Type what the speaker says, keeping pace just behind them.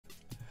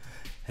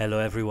Hello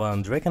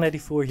everyone,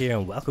 Dragon94 here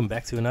and welcome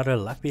back to another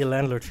Luck Be a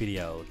Landlord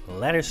video,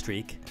 Ladder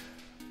Streak,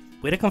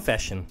 with a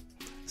confession.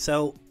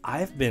 So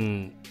I've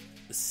been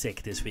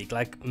sick this week,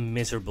 like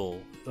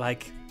miserable,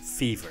 like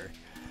fever.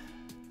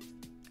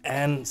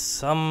 And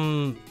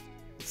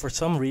for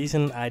some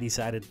reason I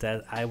decided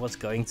that I was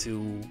going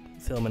to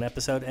film an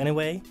episode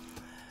anyway.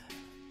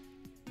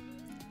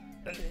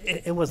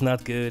 It was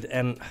not good,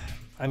 and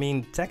I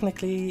mean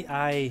technically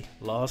I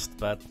lost,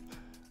 but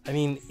I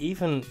mean,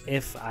 even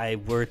if I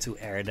were to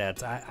air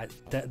that,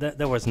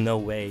 there was no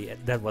way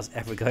that was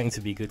ever going to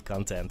be good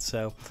content.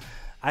 So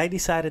I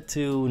decided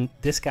to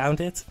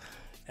discount it,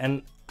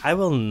 and I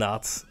will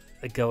not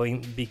be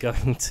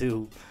going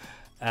to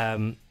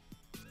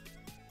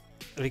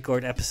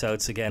record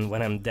episodes again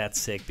when I'm that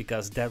sick,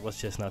 because that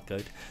was just not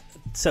good.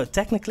 So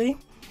technically,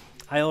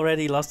 I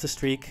already lost the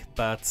streak,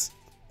 but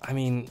I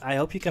mean, I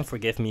hope you can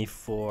forgive me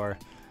for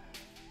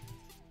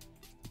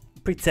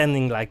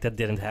pretending like that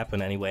didn't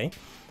happen anyway.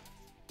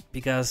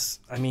 Because,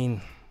 I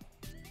mean,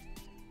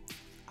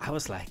 I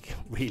was like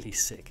really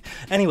sick.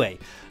 Anyway,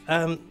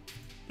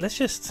 let's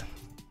just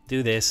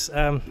do this.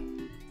 I'm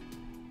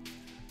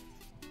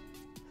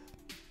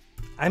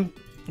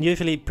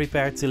usually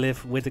prepared to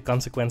live with the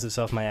consequences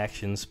of my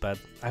actions, but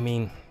I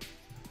mean,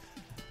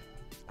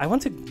 I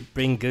want to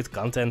bring good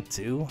content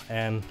too,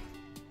 and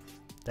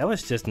that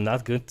was just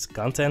not good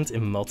content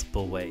in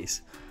multiple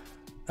ways.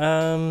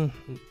 There's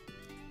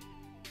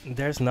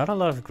not a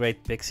lot of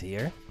great picks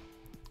here.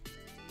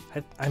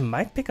 I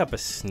might pick up a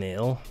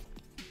snail.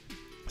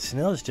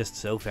 Snail is just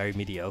so very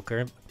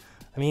mediocre.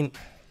 I mean,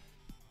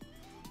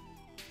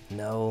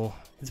 no,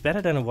 it's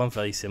better than a one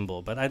value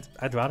symbol, but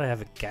I'd rather have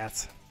a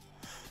cat.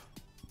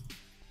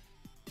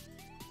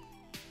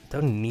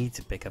 Don't need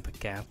to pick up a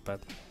cat, but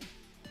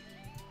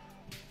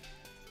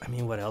I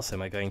mean, what else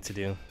am I going to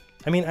do?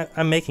 I mean,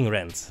 I'm making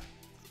rent,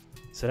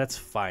 so that's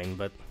fine,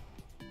 but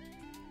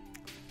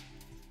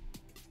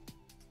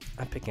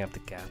I'm picking up the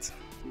cat.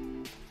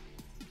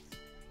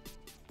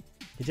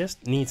 You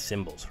just need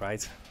symbols,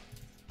 right?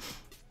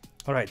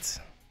 Alright,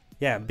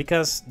 yeah,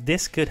 because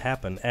this could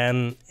happen,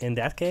 and in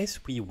that case,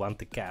 we want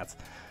the cat.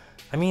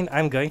 I mean,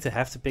 I'm going to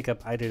have to pick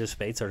up either the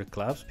spades or the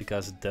clubs,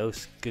 because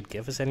those could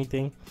give us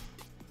anything.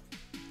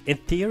 In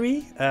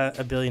theory,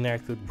 a billionaire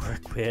could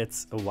work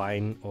with a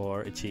wine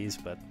or a cheese,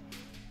 but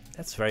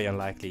that's very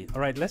unlikely.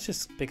 Alright, let's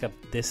just pick up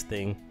this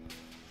thing.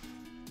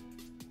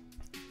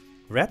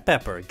 Red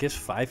pepper gives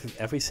 5 if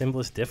every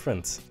symbol is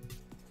different.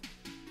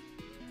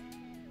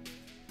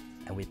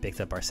 And we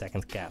picked up our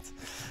second cat.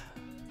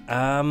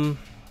 I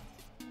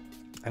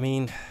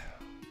mean,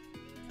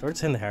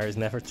 Tortoise in the Hair is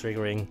never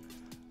triggering.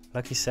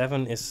 Lucky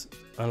 7 is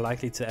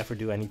unlikely to ever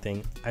do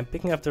anything. I'm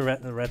picking up the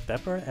red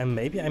pepper, and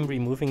maybe I'm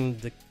removing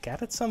the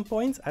cat at some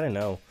point? I don't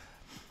know.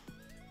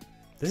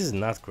 This is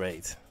not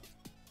great.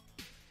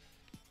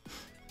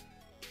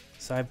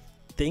 So I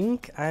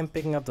think I'm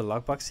picking up the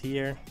lockbox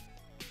here.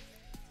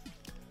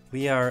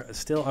 We are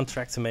still on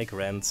track to make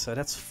rent, so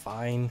that's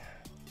fine.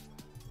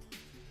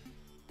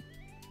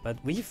 But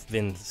we've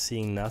been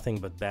seeing nothing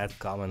but bad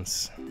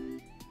comments.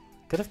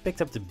 Could have picked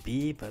up the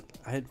B, but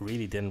I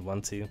really didn't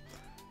want to.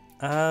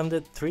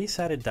 The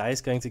 3-sided die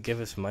is going to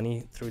give us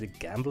money through the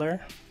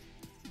gambler.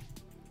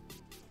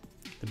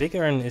 The big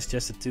urn is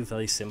just a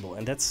 2-value symbol,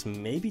 and that's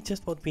maybe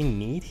just what we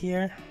need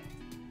here.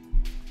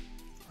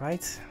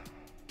 Right?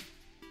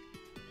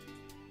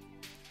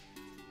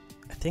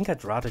 I think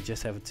I'd rather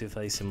just have a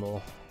 2-value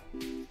symbol.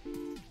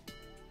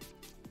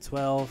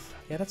 12,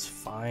 yeah, that's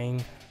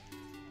fine.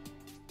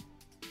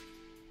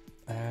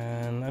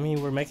 And I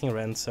mean, we're making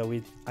rent, so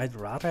I'd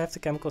rather have the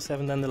chemical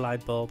 7 than the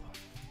light bulb.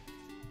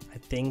 I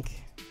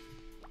think.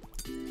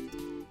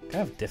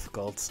 Kind of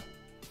difficult.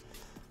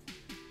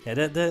 Yeah,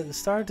 the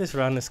start of this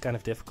run is kind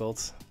of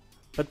difficult.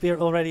 But we're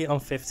already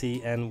on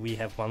 50 and we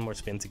have one more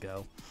spin to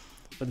go.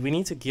 But we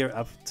need to gear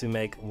up to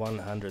make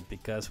 100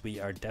 because we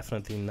are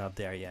definitely not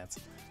there yet.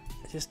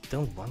 I just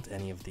don't want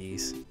any of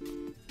these.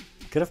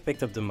 Could have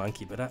picked up the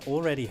monkey, but I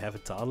already have a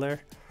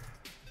toddler.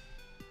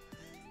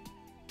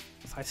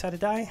 5-sided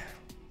die?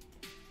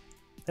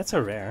 That's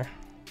a rare.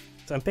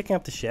 So I'm picking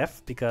up the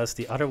chef because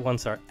the other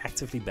ones are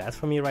actively bad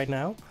for me right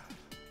now.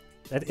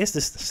 That is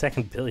the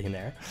second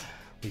billionaire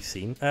we've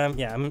seen.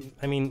 Yeah,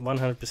 I mean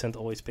 100%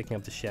 always picking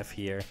up the chef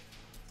here.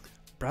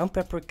 Brown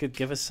pepper could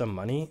give us some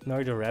money.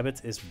 Nor the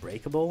rabbit is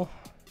breakable.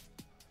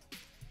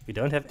 We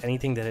don't have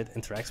anything that it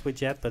interacts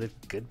with yet, but it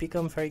could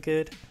become very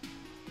good.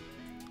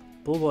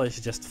 Bulbo is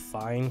just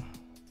fine.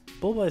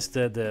 Bulbo is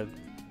the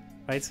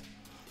right.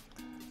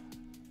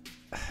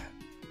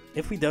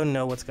 If we don't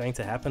know what's going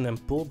to happen, then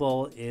pool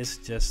ball is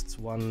just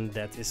one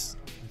that is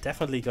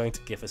definitely going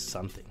to give us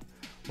something.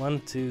 1,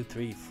 2,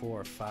 3,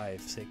 4,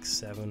 5, 6,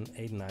 7,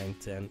 8, 9,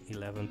 10,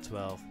 11,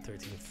 12,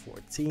 13,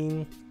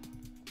 14.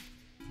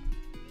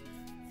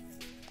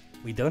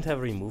 We don't have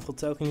a removal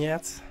token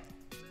yet.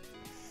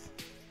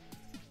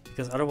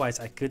 Because otherwise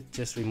I could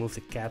just remove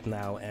the cat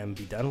now and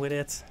be done with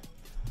it.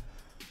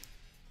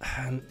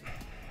 And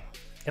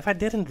if I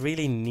didn't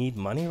really need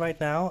money right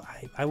now,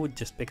 I would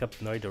just pick up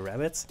Nori the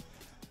rabbit.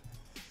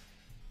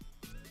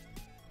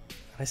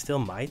 I still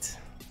might.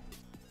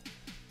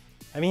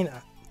 I mean,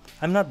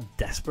 I'm not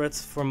desperate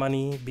for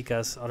money,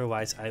 because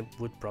otherwise I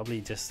would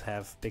probably just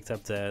have picked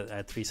up the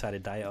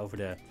 3-sided die over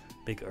the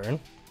big urn.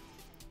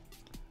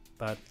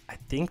 But I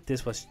think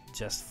this was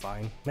just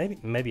fine.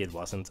 Maybe it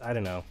wasn't. I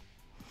don't know.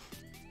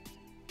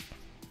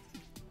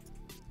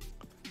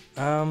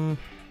 Yeah,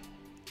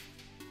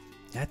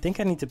 I think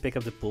I need to pick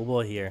up the pool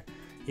ball here.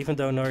 Even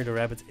though Nori the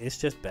Rabbit is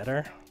just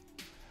better.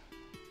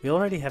 We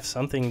already have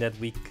something that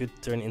we could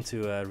turn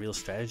into a real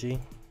strategy.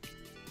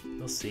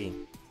 We'll see.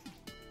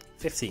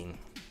 15.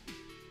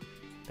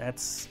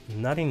 That's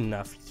not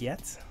enough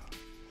yet.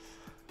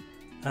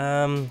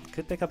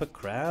 Could pick up a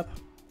crab.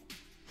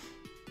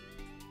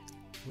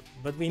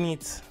 But we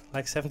need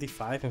like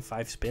 75 and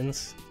 5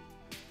 spins.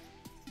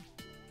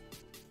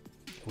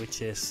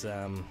 Which is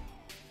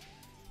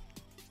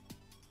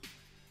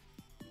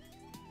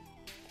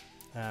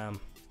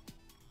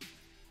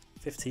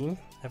 15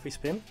 every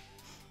spin.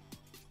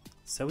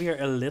 So we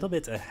are a little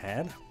bit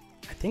ahead.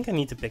 I think I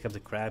need to pick up the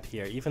crab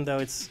here, even though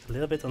it's a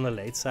little bit on the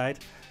late side.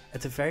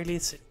 At the very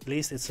least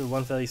it's a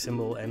 1 value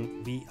symbol,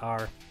 and we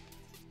are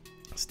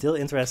still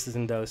interested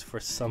in those for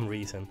some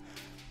reason.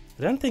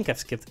 I don't think I've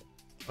skipped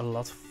a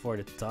lot for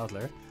the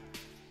toddler.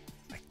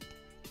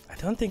 I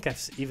don't think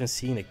I've even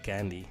seen a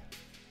candy.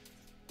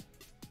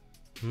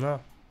 No.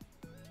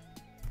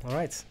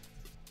 Alright.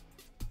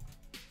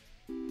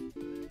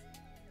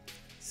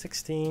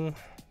 16.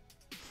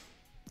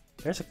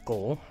 There's a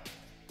call.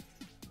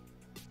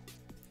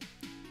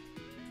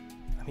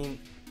 I mean,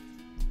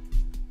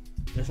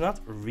 there's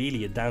not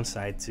really a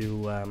downside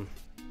to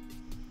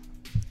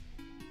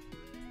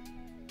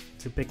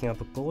picking up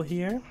a call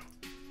here,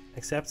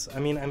 except, I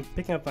mean, I'm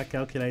picking up my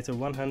calculator.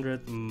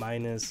 100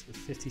 minus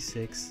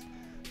 56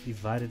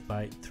 divided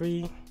by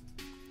 3,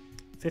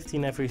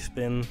 15 every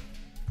spin.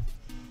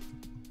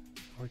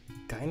 We're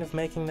kind of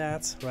making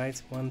that,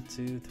 right? 1,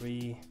 2,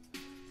 3,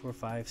 4,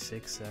 5,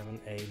 6, 7,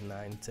 8,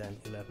 9, 10,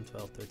 11,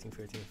 12, 13,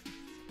 14,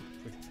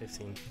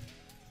 15.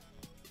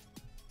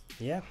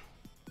 Yeah,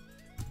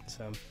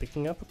 so I'm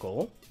picking up a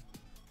call.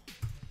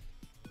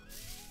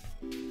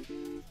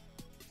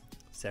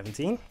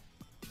 17,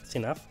 that's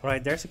enough.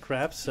 Alright, there's a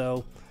crab,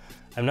 so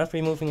I'm not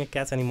removing a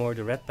cat anymore.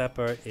 The red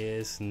pepper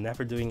is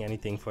never doing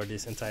anything for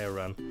this entire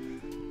run,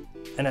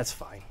 and that's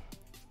fine.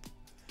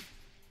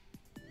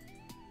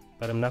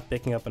 But I'm not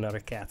picking up another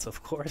cat,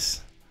 of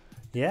course.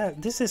 Yeah,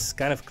 this is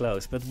kind of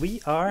close, but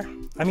we are,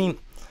 I mean,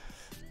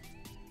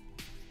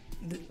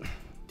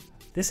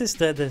 this is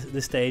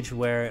the stage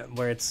where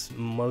it's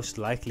most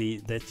likely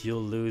that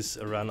you'll lose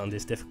a run on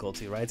this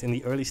difficulty, right? In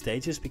the early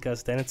stages,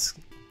 because then it's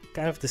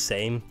kind of the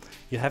same.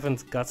 You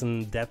haven't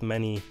gotten that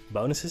many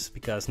bonuses,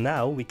 because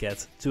now we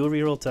get 2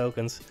 reroll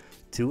tokens,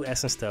 2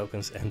 essence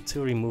tokens, and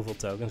 2 removal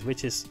tokens,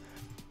 which is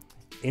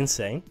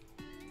insane.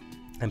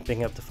 I'm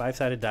picking up the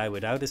 5-sided die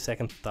without a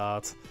second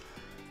thought.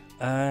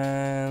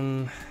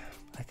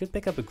 I could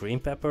pick up a green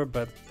pepper,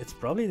 but it's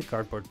probably the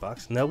cardboard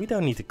box. No, we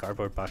don't need the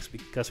cardboard box,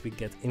 because we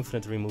get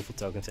infinite removal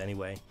tokens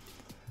anyway.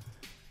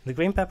 The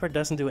green pepper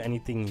doesn't do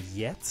anything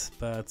yet,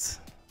 but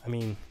I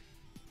mean,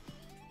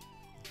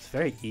 it's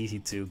very easy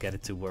to get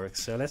it to work.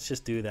 So let's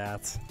just do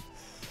that.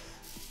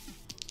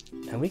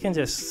 And we can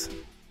just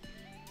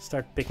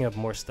start picking up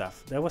more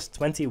stuff. That was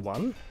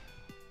 21.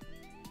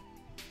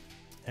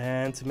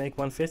 And to make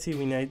 150,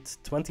 we need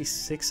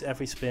 26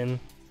 every spin.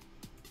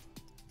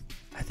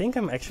 I think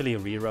I'm actually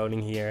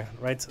re-rolling here,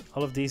 right?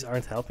 All of these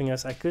aren't helping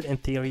us. I could, in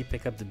theory,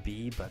 pick up the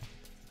B, but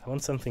I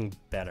want something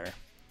better.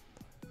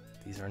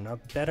 These are not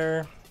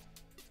better.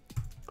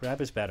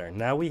 Crab is better.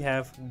 Now we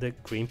have the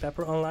green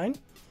pepper online.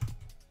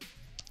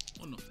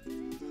 Oh no.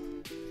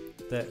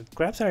 The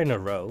crabs are in a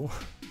row.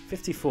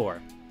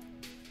 54.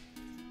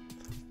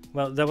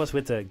 Well, that was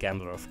with the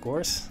gambler, of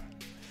course.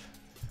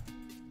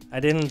 I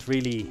didn't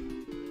really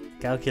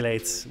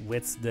calculate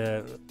with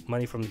the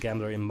money from the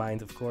gambler in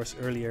mind, of course,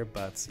 earlier,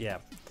 but yeah,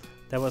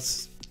 that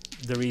was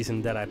the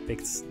reason that I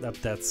picked up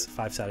that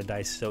 5-sided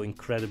dice so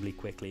incredibly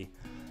quickly.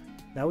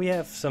 Now we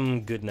have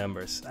some good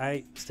numbers.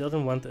 I still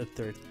don't want a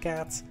third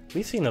cat.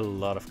 We've seen a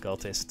lot of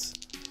cultists,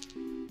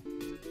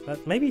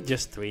 but maybe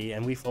just 3,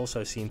 and we've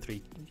also seen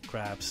 3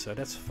 crabs, so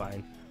that's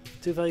fine.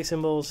 2 value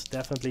symbols,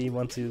 definitely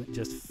want to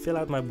just fill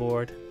out my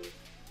board.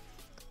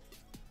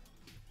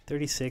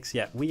 36,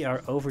 yeah, we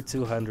are over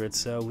 200,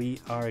 so we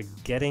are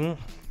getting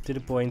to the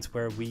point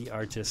where we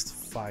are just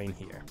fine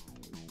here.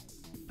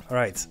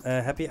 Alright,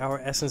 Happy Hour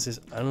Essence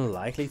is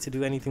unlikely to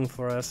do anything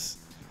for us.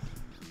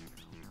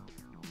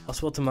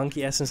 Oswald the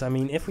Monkey Essence, I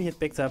mean, if we had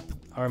picked up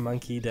our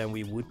monkey, then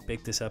we would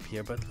pick this up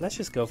here, but let's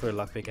just go for the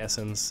Lockpick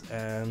Essence.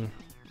 And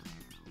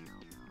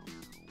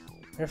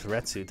there's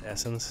Red Suit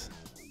Essence.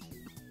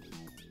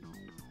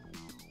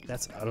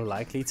 That's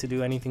unlikely to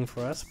do anything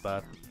for us,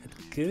 but it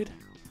could.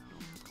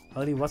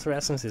 Holy Water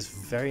Essence is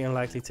very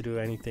unlikely to do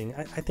anything.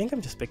 I think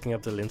I'm just picking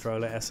up the Lint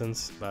Roller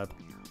Essence, but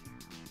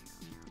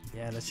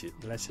yeah,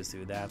 let's just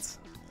do that.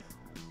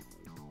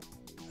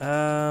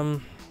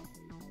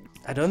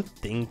 I don't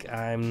think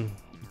I'm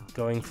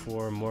going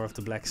for more of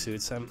the black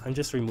suits. I'm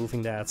just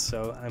removing that,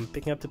 so I'm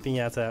picking up the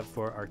piñata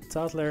for our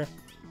toddler.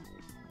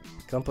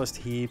 Compost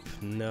heap,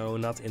 no,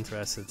 not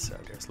interested, so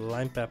there's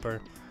lime pepper.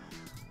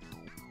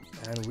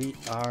 And we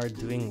are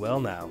doing well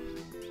now.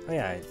 Oh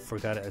yeah, I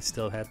forgot I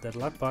still had that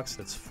luck box.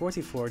 That's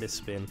 44 this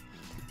spin.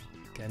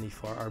 Candy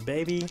for our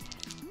baby.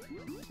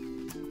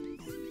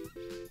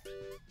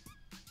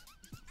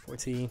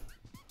 40.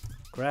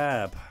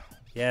 Grab.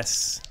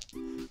 Yes.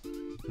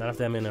 None of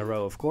them in a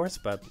row, of course,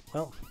 but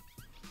well.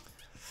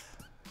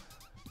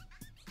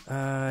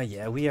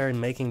 Yeah, we are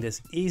making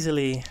this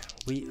easily.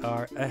 We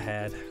are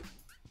ahead.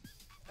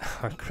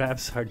 Our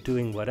crabs are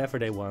doing whatever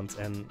they want,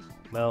 and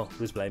well,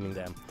 who's blaming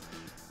them?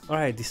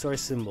 Alright, destroy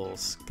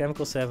symbols.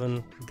 Chemical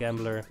 7,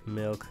 Gambler,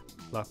 Milk,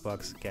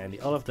 Lockbox, Candy.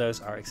 All of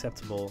those are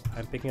acceptable.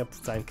 I'm picking up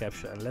the time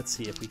capsule and let's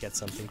see if we get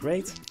something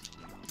great.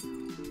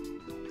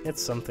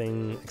 It's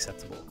something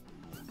acceptable.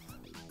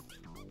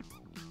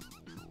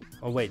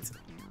 Oh wait.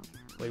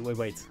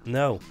 Wait.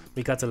 No,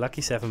 we got the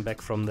lucky 7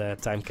 back from the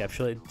time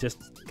capsule. It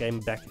just came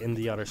back in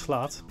the other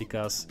slot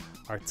because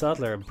our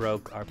toddler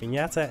broke our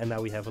piñata and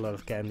now we have a lot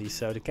of candy.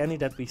 So the candy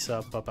that we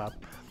saw pop up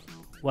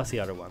was the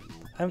other one.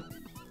 I'm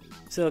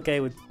still okay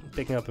with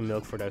picking up a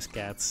milk for those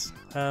cats.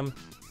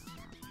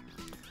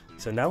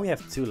 So now we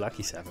have 2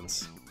 lucky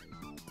 7s.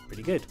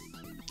 Pretty good.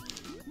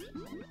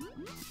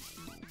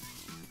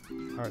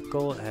 Our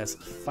goal has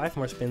 5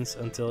 more spins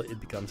until it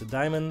becomes a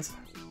diamond.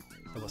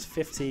 That was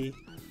 50.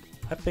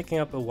 I'm picking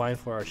up a wine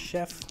for our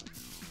chef,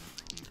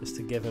 just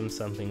to give him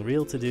something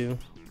real to do.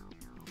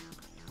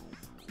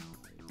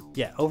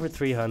 Yeah, over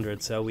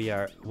 300, so we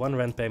are 1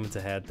 rent payment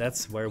ahead.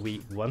 That's where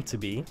we want to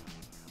be.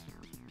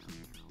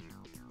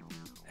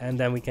 And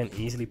then we can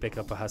easily pick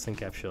up a hustling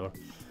capsule.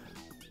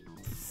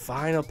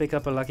 Fine, I'll pick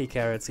up a lucky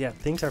carrot. Yeah,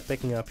 things are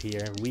picking up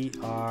here. We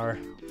are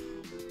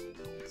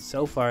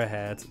so far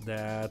ahead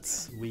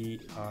that we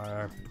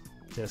are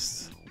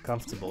just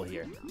comfortable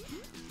here.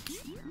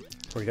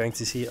 We're going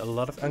to see a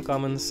lot of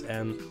uncommons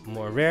and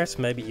more rares,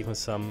 maybe even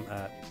some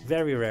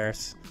very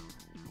rares.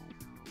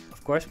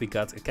 Of course, we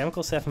got a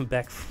Chemical 7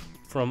 back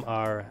from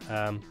our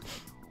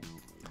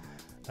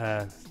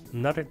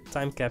another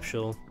time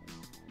capsule.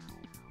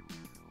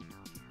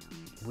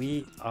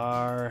 We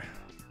are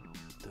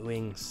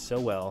doing so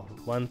well.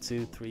 1,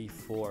 2, 3,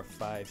 4,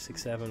 5,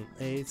 6, 7,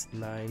 8,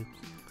 9,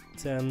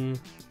 10,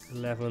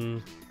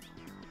 11,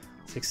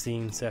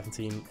 16,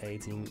 17,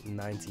 18,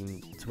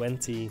 19,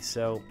 20.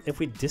 So if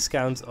we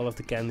discount all of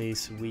the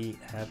candies, we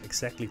have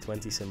exactly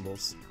 20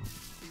 symbols.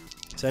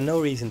 So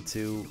no reason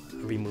to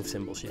remove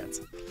symbols yet.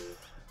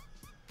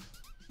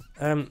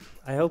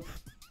 I hope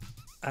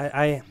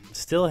I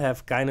still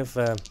have kind of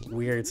a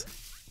weird,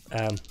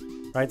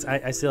 right?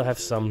 I still have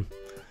some.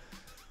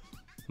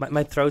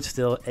 My throat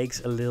still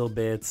aches a little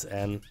bit,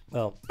 and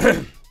well,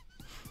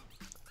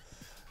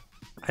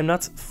 I'm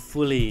not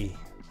fully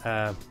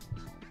back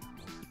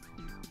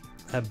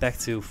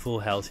to full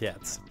health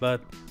yet,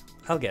 but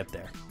I'll get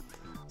there.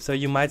 So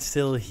you might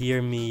still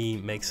hear me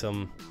make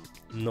some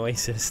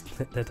noises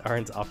that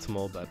aren't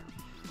optimal, but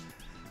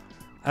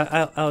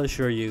I'll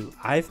assure you,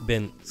 I've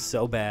been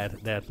so bad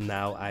that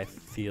now I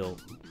feel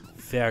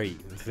very,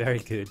 very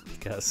good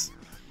because,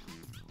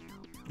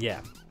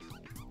 yeah,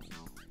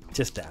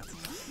 just that.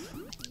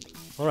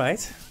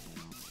 Alright.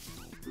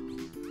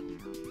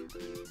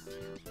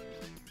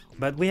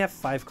 But we have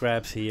 5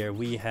 crabs here,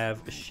 we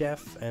have a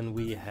chef, and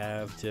we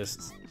have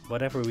just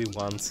whatever we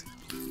want.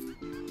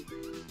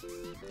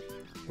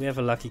 We have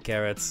a lucky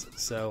carrot,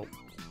 so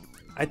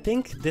I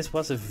think this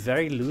was a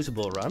very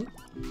losable run,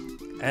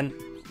 and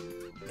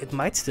it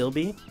might still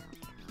be.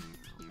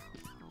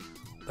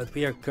 But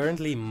we are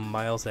currently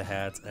miles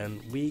ahead,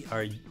 and we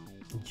are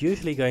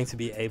usually going to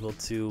be able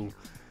to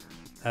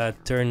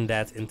turn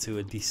that into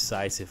a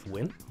decisive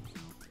win.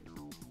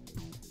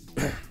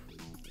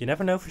 You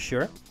never know for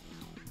sure.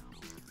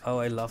 Oh,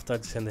 I love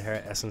Tortoise and the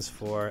Hare Essence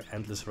for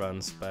endless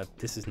runs, but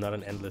this is not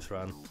an endless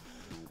run.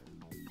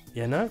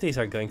 Yeah, none of these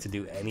are going to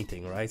do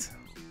anything, right?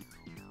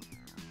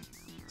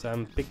 So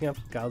I'm picking up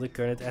Calder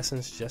Current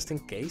Essence just in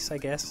case, I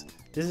guess.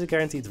 This is a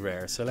guaranteed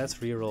rare, so let's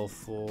reroll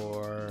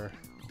for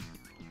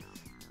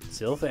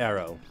Silver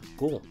Arrow.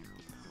 Cool.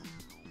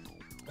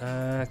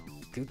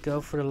 Could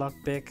go for the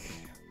lockpick,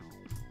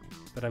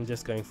 but I'm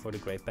just going for the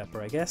Great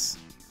Pepper, I guess.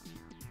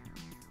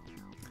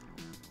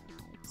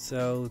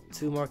 So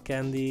 2 more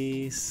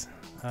candies.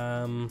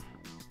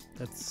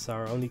 That's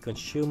our only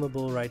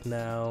consumable right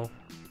now.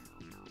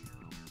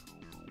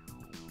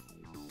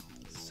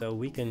 So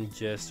we can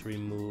just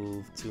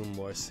remove 2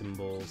 more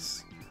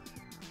symbols.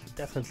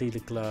 Definitely the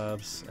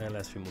clubs, and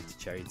let's remove the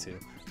cherry too.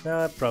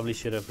 No, I probably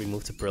should have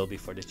removed the pearl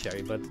before the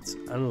cherry, but it's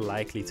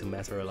unlikely to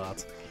matter a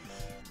lot.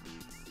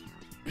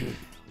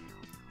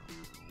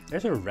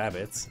 There's a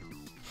rabbit.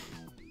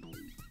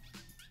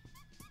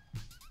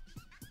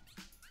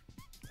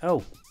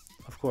 Oh,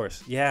 of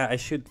course. Yeah, I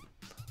should.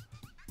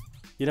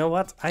 You know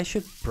what? I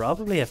should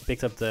probably have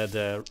picked up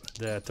the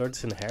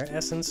Tortoise and Hare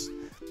Essence,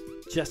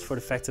 just for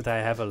the fact that I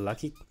have a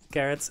lucky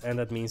carrot, and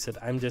that means that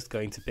I'm just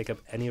going to pick up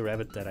any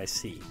rabbit that I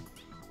see.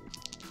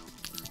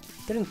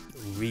 Didn't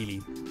really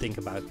think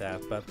about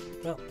that, but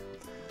well,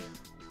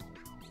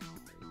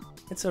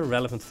 it's a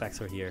relevant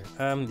factor here.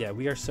 Yeah,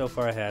 we are so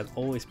far ahead,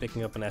 always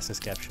picking up an essence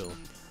capsule.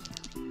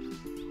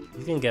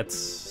 You can get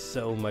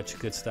so much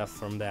good stuff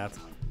from that.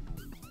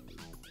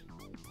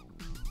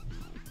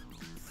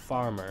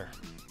 Farmer.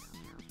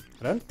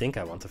 I don't think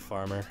I want a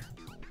farmer.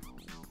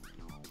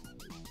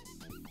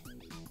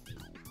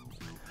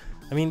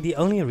 I mean, the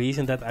only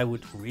reason that I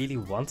would really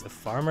want a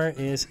farmer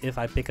is if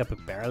I pick up a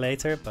pair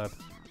later, but...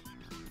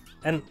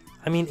 And,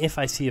 I mean, if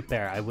I see a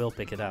pair, I will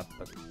pick it up,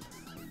 but...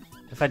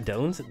 If I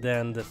don't,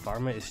 then the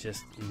farmer is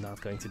just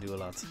not going to do a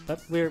lot.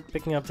 But we're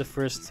picking up the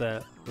first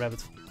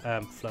rabbit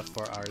fluff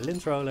for our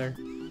lint roller,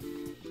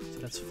 so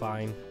that's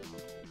fine.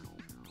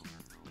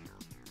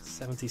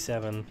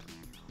 77.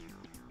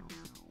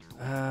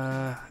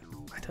 I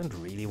don't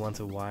really want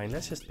a wine,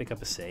 let's just pick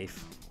up a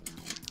safe.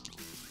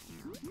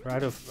 We're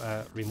out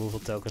of removal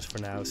tokens for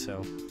now,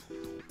 so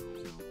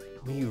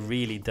we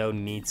really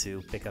don't need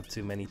to pick up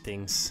too many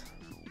things.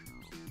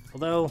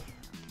 Although,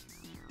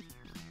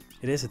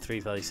 it is a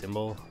 3-value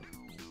symbol.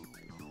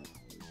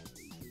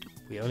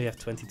 We only have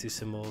 22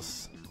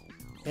 symbols.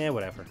 Yeah,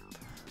 whatever.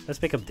 Let's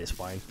pick up this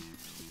wine.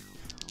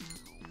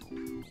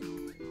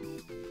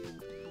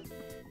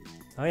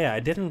 Oh yeah, I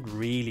didn't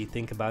really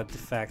think about the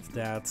fact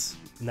that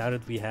now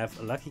that we have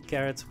a lucky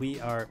carrot, we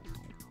are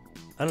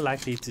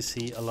unlikely to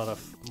see a lot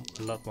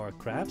more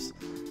crabs.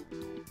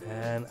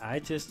 And I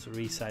just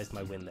resized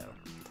my window.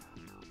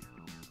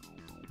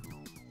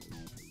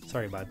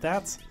 Sorry about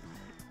that.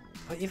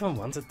 I even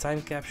want a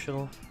time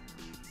capsule.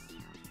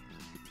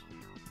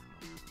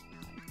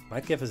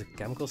 Might give us a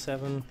chemical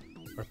 7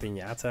 or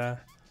piñata.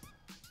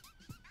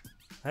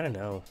 I don't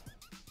know.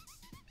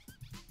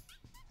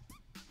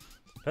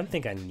 Don't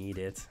think I need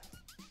it.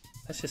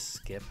 Let's just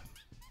skip.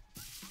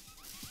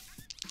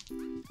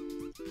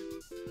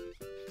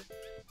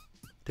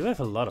 Do have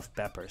a lot of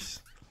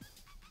peppers,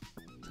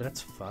 so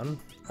that's fun.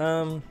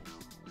 I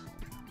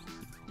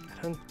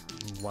don't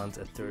want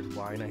a third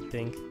wine, I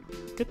think.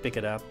 Could pick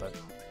it up, but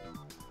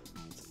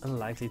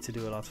unlikely to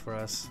do a lot for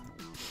us.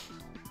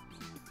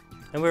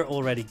 And we're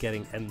already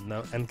getting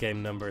end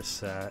game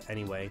numbers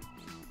anyway.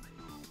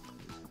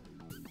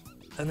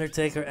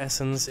 Undertaker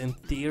essence, in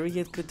theory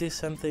it could do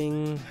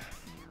something.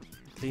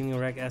 Cleaning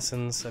rag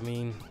essence, I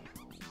mean,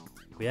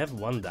 we have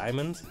 1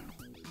 diamond.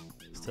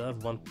 Still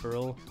have 1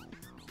 pearl.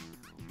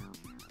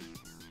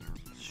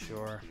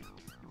 Sure.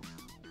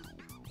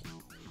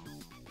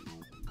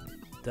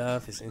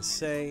 Dove is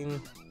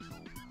insane.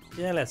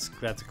 Yeah, let's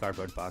grab the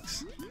cardboard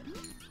box.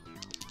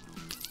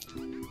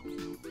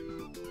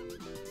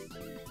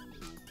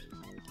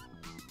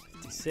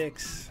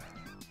 $56.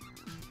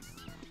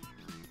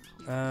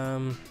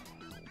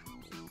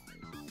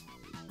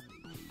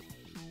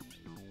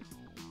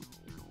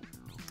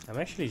 I'm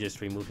actually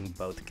just removing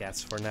both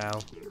cats for now.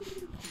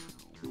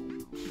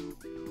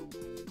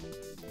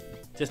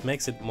 Just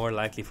makes it more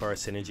likely for our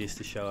synergies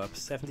to show up.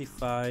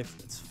 75,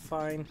 that's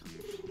fine.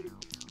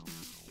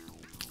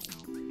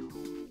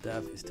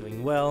 Dove is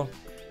doing well.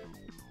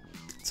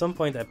 At some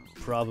point I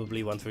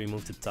probably want to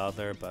remove the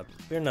toddler, but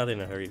we're not in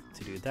a hurry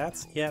to do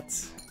that yet.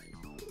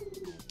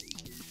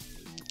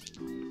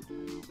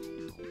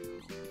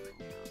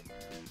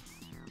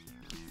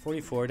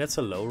 $44, that's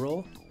a low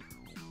roll.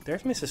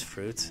 There's Mrs.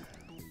 Fruit.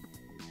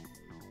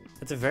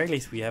 At the very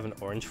least we have an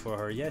orange for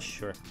her, yes,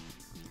 sure.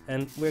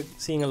 And we're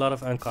seeing a lot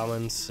of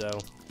uncommons, so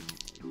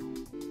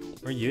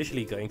we're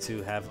usually going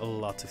to have a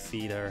lot to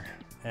feed her.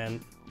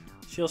 And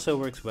she also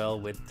works well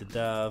with the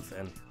dove,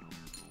 and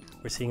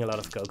we're seeing a lot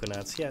of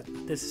coconuts. Yeah,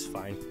 this is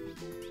fine.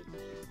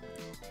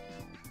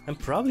 I'm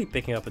probably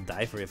picking up a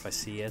diver if I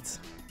see it.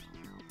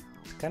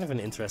 It's kind of an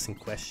interesting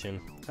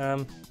question.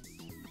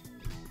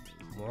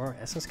 More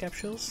essence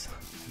capsules,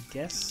 I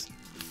guess.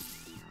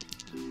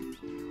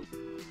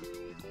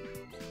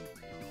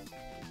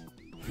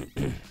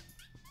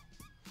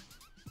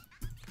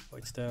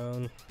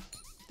 Voidstone.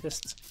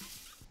 Just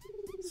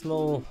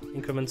small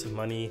increments of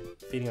money,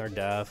 feeding our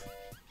dove.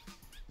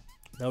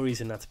 No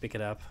reason not to pick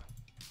it up.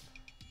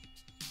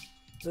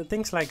 The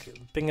things like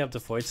picking up the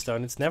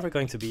Voidstone, it's never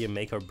going to be a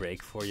make or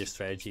break for your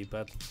strategy,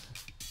 but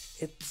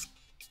it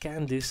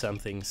can do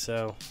something,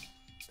 so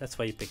that's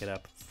why you pick it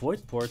up.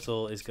 Void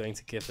Portal is going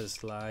to give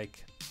us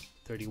like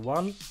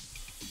 31.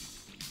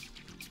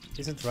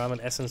 Isn't Ramen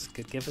Essence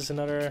could give us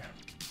another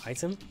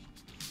item?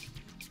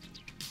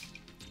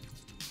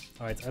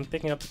 Alright, I'm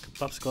picking up the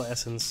Popsicle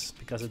Essence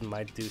because it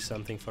might do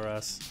something for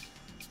us.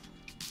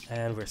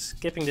 And we're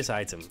skipping this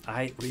item.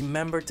 I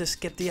remembered to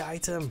skip the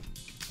item!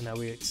 Now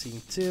we're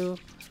seeing 2.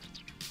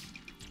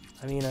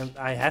 I mean,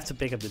 I have to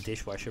pick up the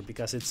dishwasher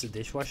because it's a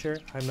dishwasher.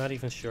 I'm not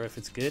even sure if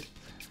it's good.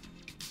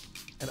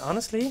 And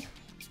honestly,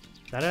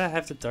 now that I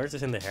have the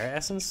tortoise and the hair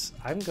essence,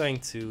 I'm going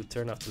to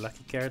turn off the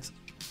lucky carrot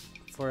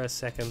for a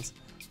second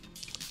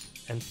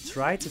and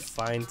try to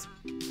find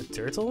a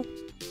turtle.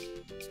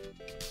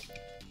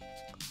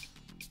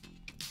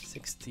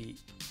 60,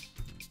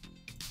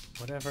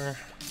 whatever,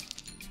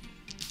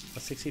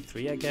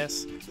 63 I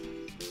guess,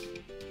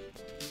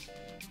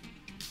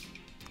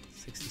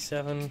 67,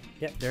 27.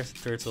 Yeah, there's a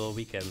turtle.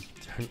 We can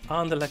turn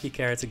on the lucky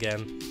carrot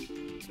again.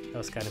 That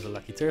was kind of a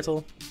lucky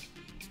turtle.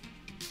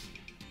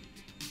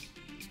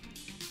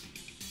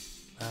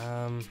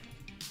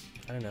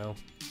 I don't know.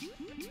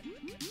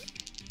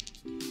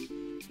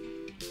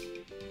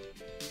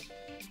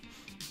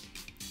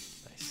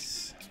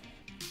 Nice.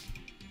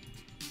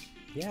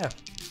 Yeah.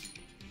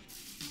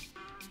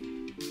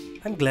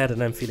 I'm glad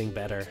that I'm feeling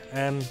better,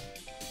 and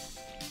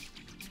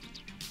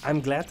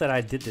I'm glad that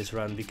I did this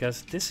run,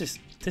 because this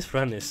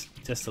run is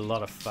just a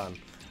lot of fun,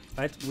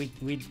 right?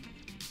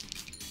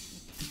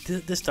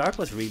 The start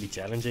was really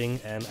challenging,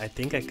 and I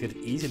think I could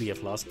easily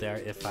have lost there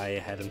if I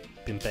hadn't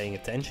been paying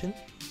attention.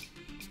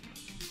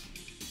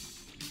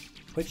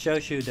 Which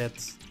shows you that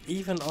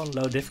even on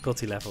low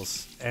difficulty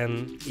levels,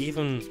 and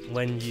even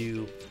when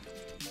you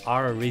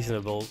are a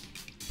reasonable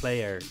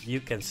player,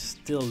 you can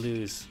still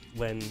lose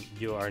when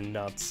you are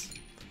not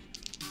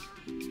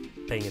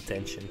paying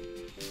attention.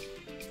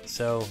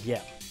 So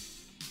yeah.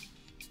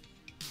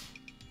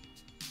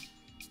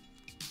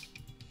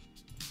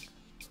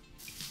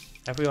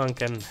 Everyone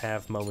can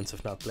have moments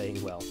of not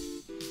playing well.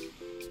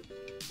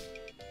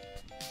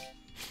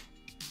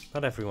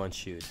 Not everyone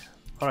should.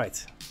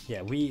 Alright,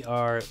 yeah, we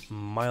are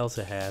miles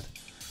ahead.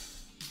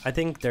 I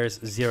think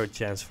there's zero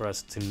chance for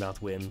us to not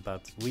win,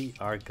 but we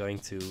are going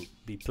to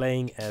be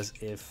playing as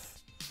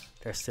if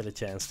there's still a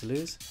chance to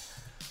lose.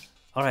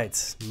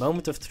 Alright,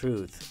 moment of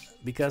truth.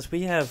 Because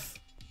we have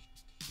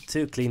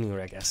 2 cleaning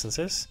rag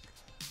essences.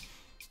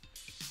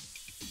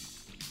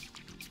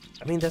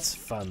 I mean, that's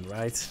fun,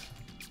 right?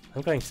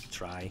 I'm going to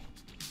try.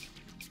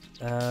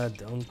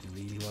 Don't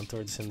really want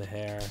tortoise in the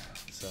hair,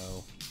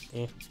 so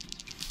eh.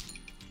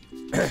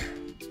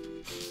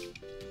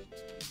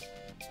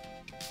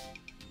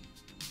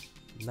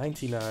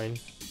 99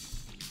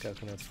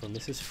 coconut for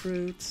Mrs.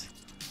 Fruit.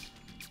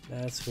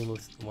 Let's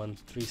remove one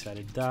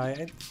 3-sided die.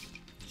 I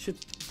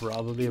should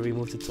probably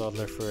remove the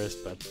toddler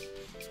first, but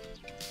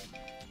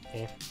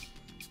eh.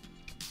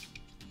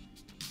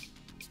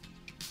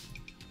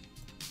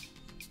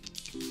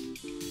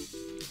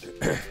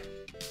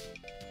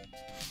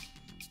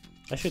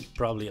 I should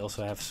probably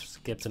also have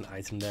skipped an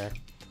item there.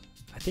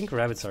 I think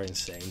rabbits are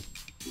insane.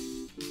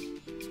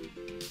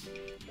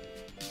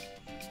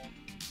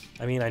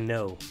 I mean, I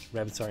know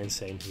rabbits are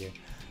insane here.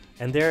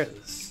 And they're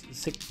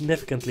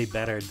significantly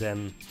better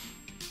than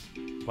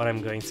what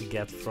I'm going to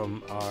get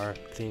from our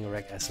cleaning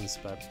rag essence,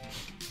 but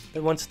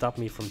that won't stop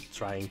me from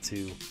trying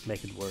to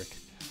make it work.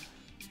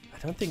 I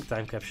don't think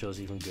time capsule is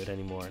even good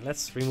anymore.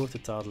 Let's remove the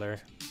toddler.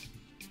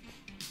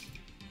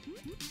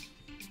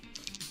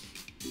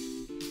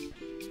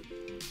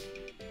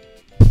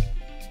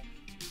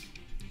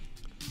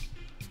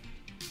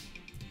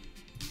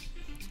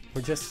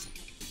 We're just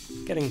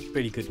getting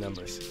pretty good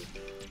numbers.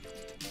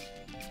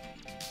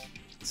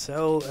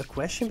 So a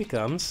question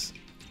becomes,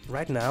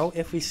 right now,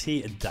 if we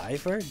see a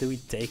diver, do we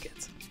take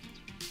it?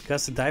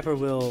 Because the diver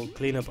will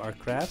clean up our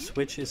crabs,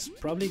 which is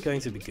probably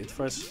going to be good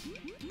for us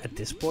at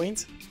this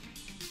point.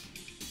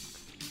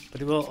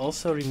 But it will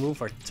also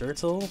remove our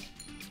turtle.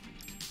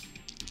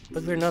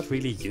 But we're not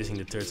really using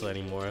the turtle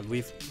anymore.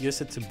 We've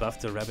used it to buff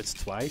the rabbits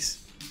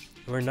twice.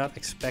 We're not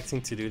expecting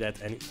to do that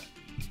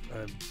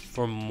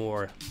for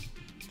more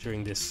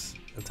during this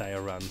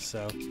entire run.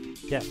 So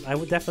yeah, I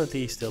would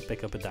definitely still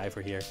pick up a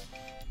diver here.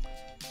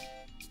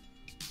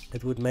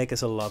 It would make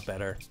us a lot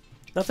better.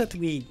 Not that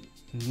we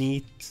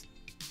need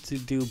to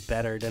do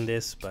better than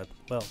this, but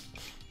well,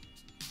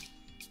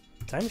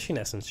 time machine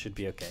essence should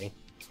be okay.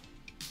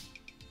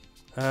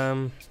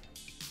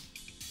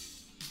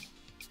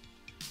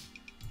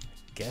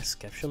 Guess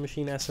capsule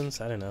machine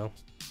essence, I don't know.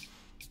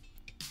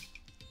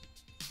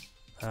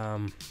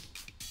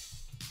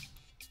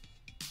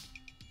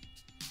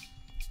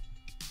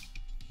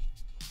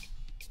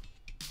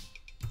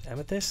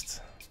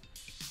 Amethyst,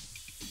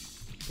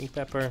 pink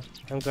pepper.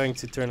 I'm going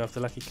to turn off the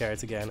lucky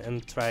carrot again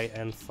and try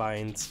and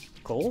find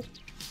coal,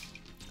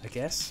 I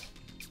guess.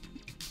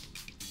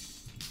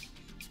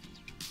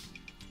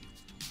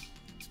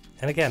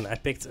 And again, I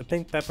picked a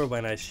pink pepper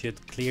when I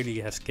should clearly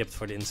have skipped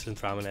for the instant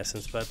ramen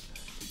essence, but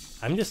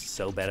I'm just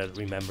so bad at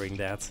remembering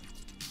that.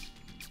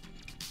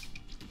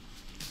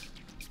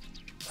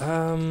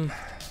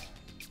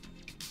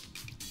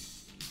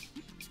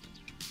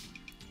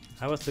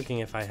 I was looking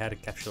if I had a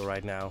capsule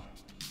right now,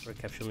 or a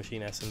capsule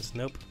machine essence.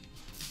 Nope.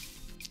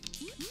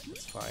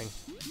 That's fine.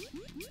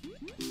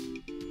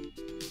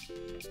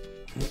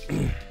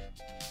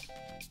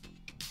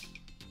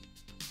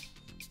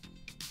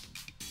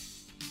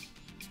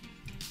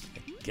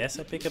 I guess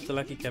I pick up the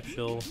lucky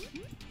capsule.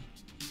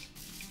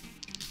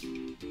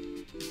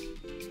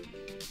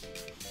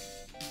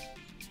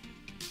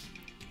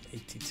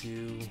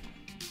 $82.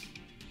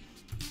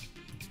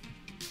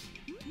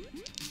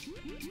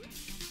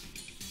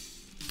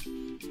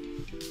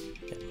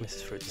 Yeah,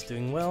 Mrs. Fruit is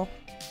doing well.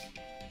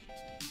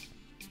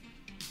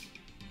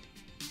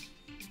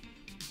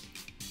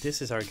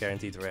 This is our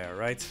guaranteed rare,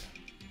 right?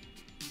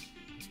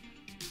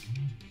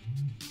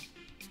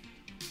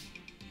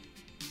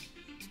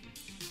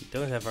 We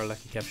don't have our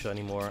lucky capsule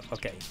anymore.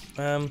 Okay.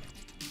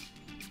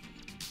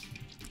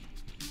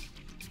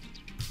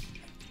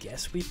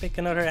 guess we pick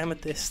another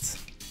amethyst.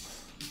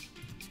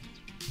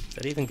 Is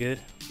that even good?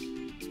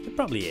 It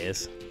probably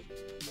is.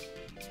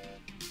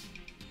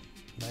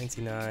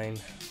 99.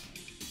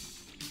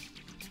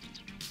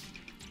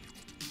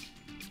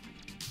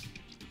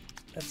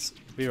 Let's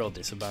reroll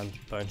this a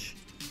bunch.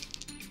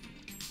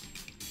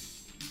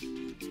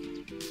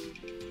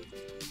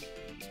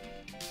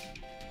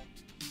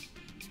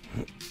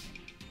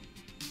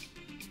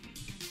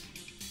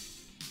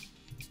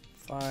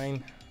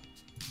 Fine.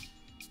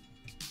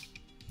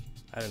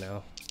 I don't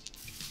know.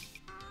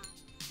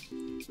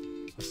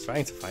 I was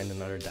trying to find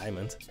another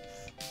diamond.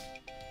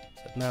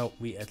 But now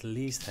we at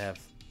least have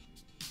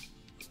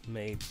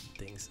made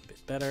things a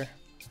bit better.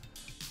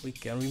 We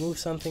can remove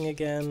something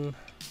again,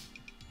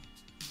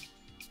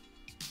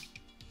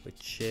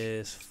 which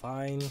is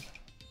fine.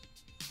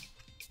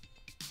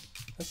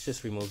 Let's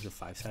just remove the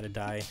 5-sided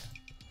die.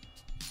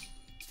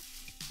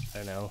 I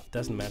don't know,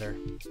 doesn't matter.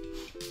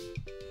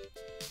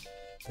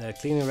 The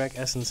cleaning rack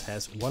essence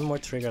has one more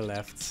trigger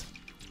left.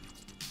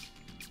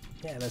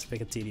 Yeah, let's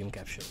pick a tedium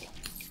capsule.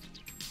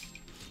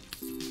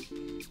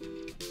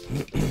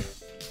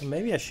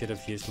 Maybe I should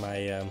have used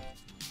my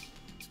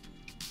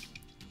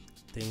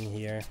thing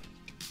here.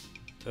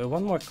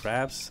 One more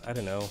crabs? I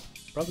don't know.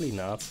 Probably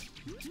not.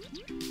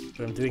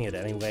 But I'm doing it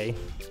anyway.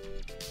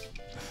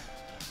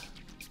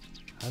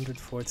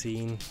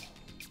 114.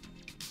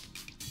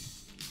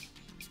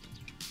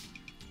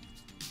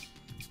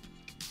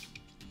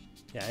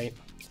 Yeah, I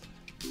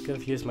could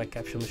have used my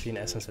capsule machine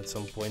essence at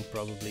some point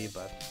probably,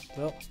 but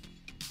well.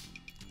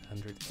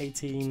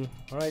 118.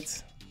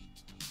 Alright.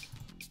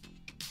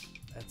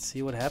 Let's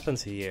see what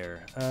happens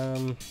here.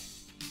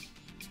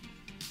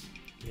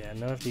 Yeah,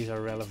 none of these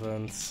are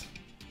relevant.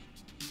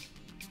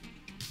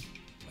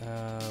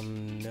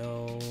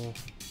 No.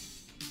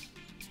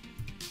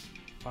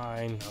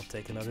 Fine, I'll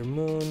take another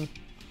moon.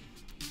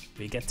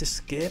 We get to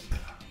skip.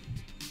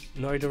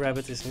 Nori the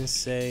rabbit is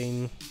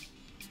insane.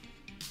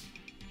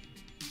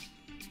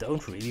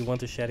 Don't really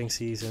want a shedding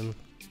season.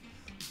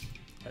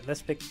 Right,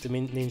 let's pick the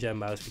ninja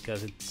mouse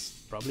because it's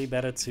probably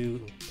better to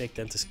pick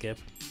than to skip.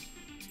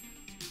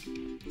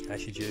 I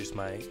should use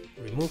my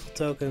removal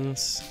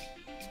tokens.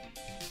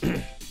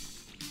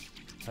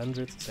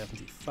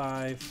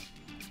 175.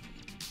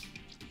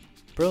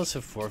 Pearl's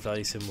a 4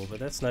 value symbol, but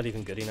that's not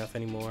even good enough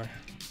anymore.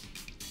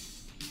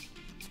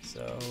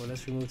 So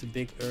let's remove the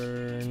big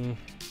urn.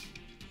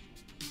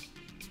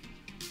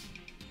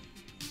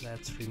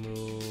 Let's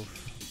remove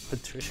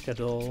Patrishka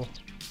doll.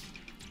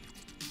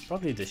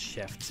 Probably the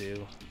chef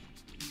too.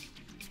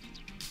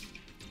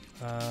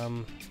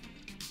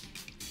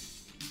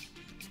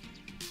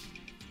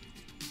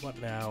 What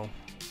now?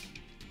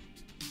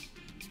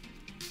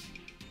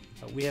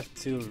 We have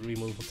 2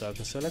 removal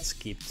tokens, so let's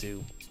keep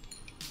 2.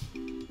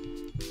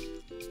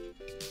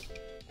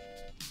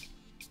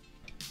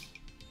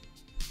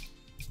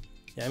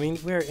 Yeah, I mean,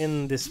 we're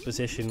in this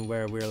position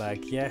where we're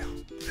like, yeah,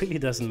 it really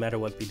doesn't matter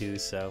what we do,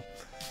 so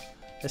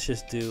let's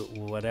just do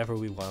whatever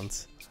we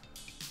want.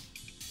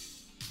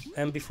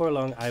 And before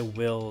long I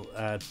will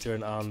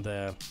turn on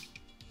the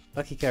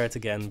lucky carrot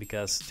again,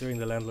 because during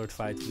the landlord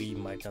fight we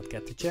might not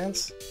get the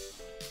chance.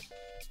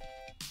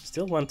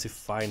 Still want to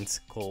find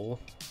coal,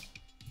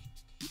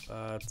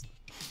 but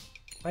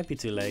might be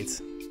too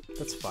late.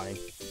 That's fine.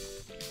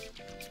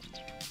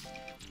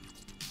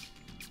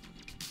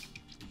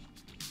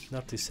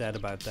 Not too sad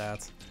about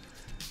that.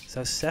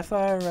 So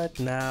sapphire right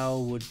now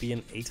would be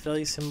an 8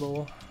 value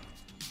symbol.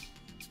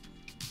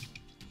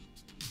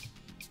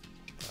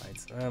 Right,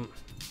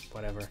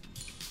 whatever.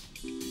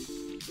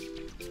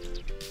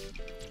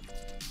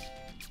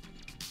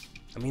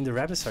 I mean, the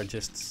rabbits are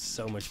just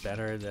so much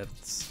better that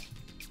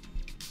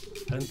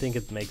I don't think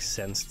it makes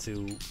sense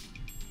to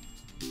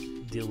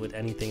deal with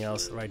anything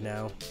else right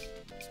now.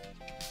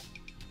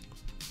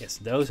 Yes,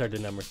 those are the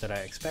numbers that I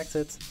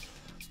expected.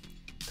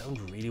 Don't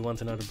really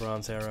want another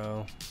bronze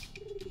arrow.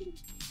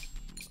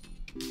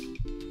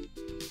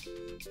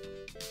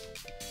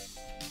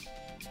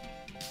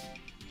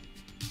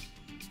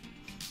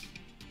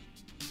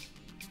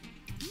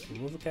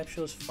 Removal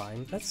capsule is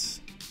fine. Let's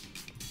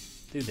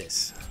do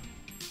this.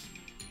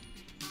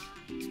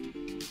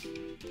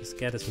 Just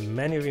get as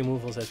many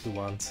removals as we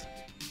want.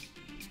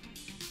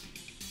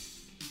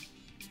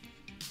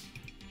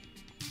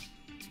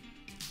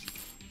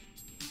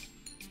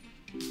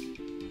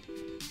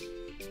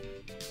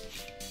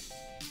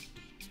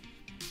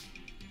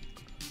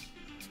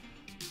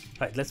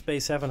 Right, let's pay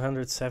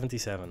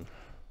 777.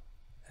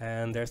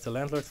 And there's the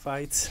landlord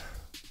fight.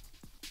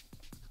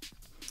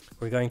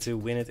 We're going to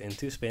win it in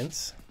 2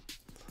 spins.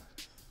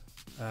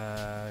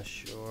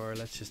 Sure,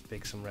 let's just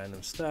pick some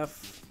random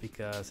stuff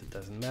because it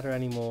doesn't matter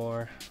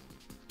anymore.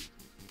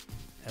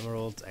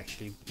 Emerald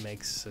actually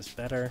makes us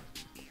better.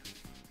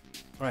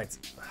 Alright,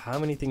 how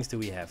many things do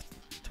we have?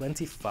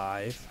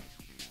 25.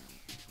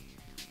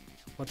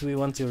 What do we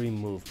want to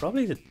remove?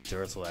 Probably the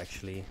turtle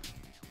actually.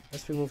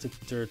 Let's remove the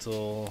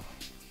turtle.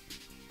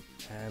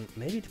 And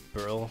maybe the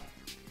pearl.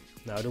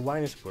 No, the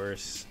wine is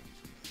worse.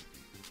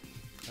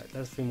 Alright,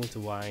 let's remove the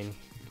wine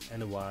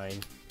and the wine.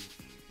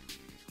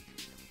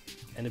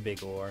 And a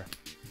big ore.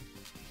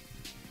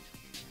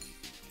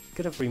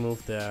 Could have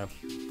removed the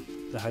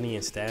honey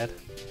instead.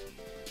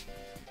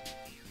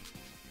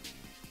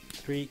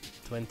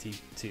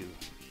 322.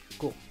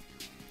 Cool.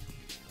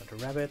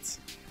 Another rabbit.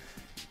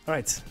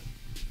 Alright.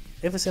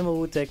 If a symbol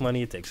would take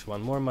money, it takes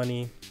 1 more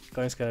money.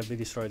 Coins cannot be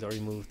destroyed or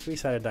removed.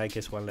 3-sided die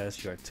gives 1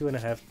 less. You are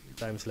 2.5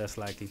 times less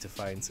likely to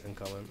find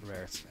uncommon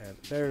rares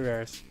and very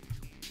rares.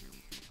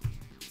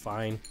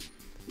 Fine.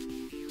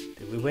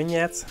 Did we win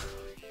yet?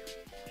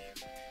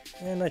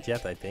 Not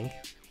yet, I think.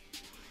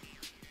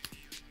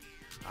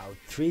 Oh,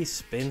 3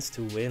 spins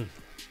to win.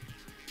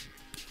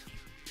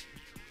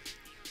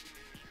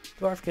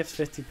 Dwarf gives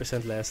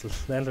 50% less.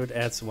 Landlord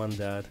adds 1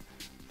 dot.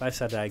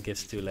 5-sided die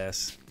gives 2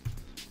 less.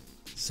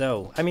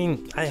 So, I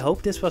mean, I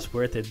hope this was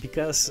worth it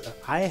because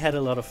I had a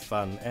lot of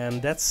fun,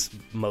 and that's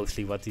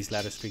mostly what these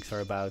ladder streaks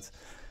are about.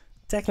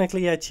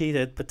 Technically I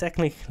cheated, but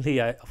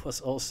technically I was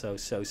also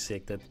so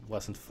sick that it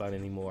wasn't fun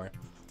anymore.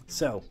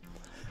 So,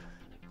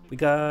 we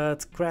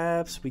got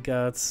crabs, we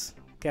got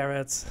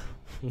carrots,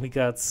 we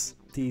got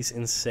these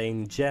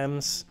insane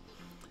gems,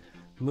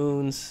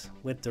 moons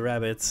with the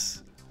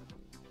rabbits,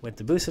 with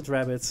the boosted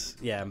rabbits.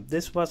 Yeah,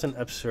 this was an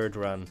absurd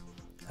run.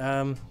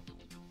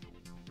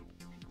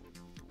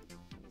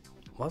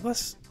 What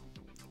was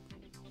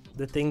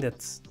the thing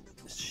that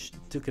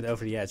took it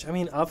over the edge? I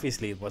mean,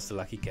 obviously it was the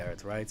lucky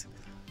carrot, right?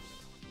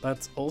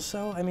 But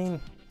also, I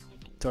mean,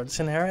 tortoise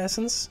and hare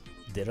essence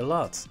did a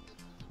lot.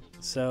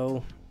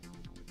 So,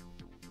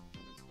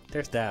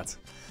 there's that.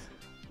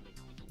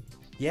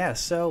 Yeah,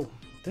 so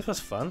this was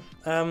fun.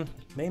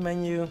 Main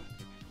menu,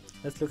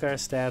 let's look at our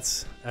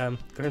stats.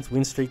 Current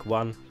win streak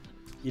 1,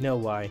 you know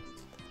why.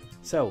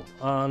 So,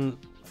 on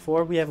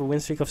 4 we have a win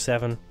streak of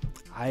 7.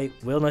 I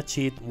will not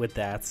cheat with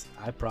that,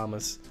 I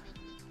promise.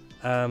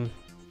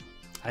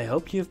 I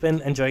hope you've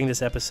been enjoying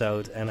this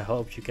episode, and I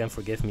hope you can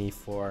forgive me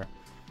for,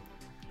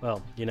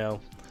 well, you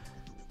know.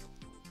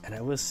 And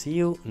I will see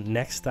you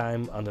next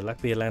time on the Luck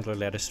Be a Landlord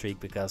ladder streak,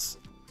 because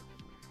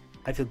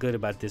I feel good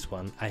about this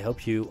one. I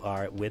hope you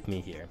are with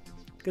me here.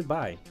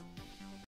 Goodbye.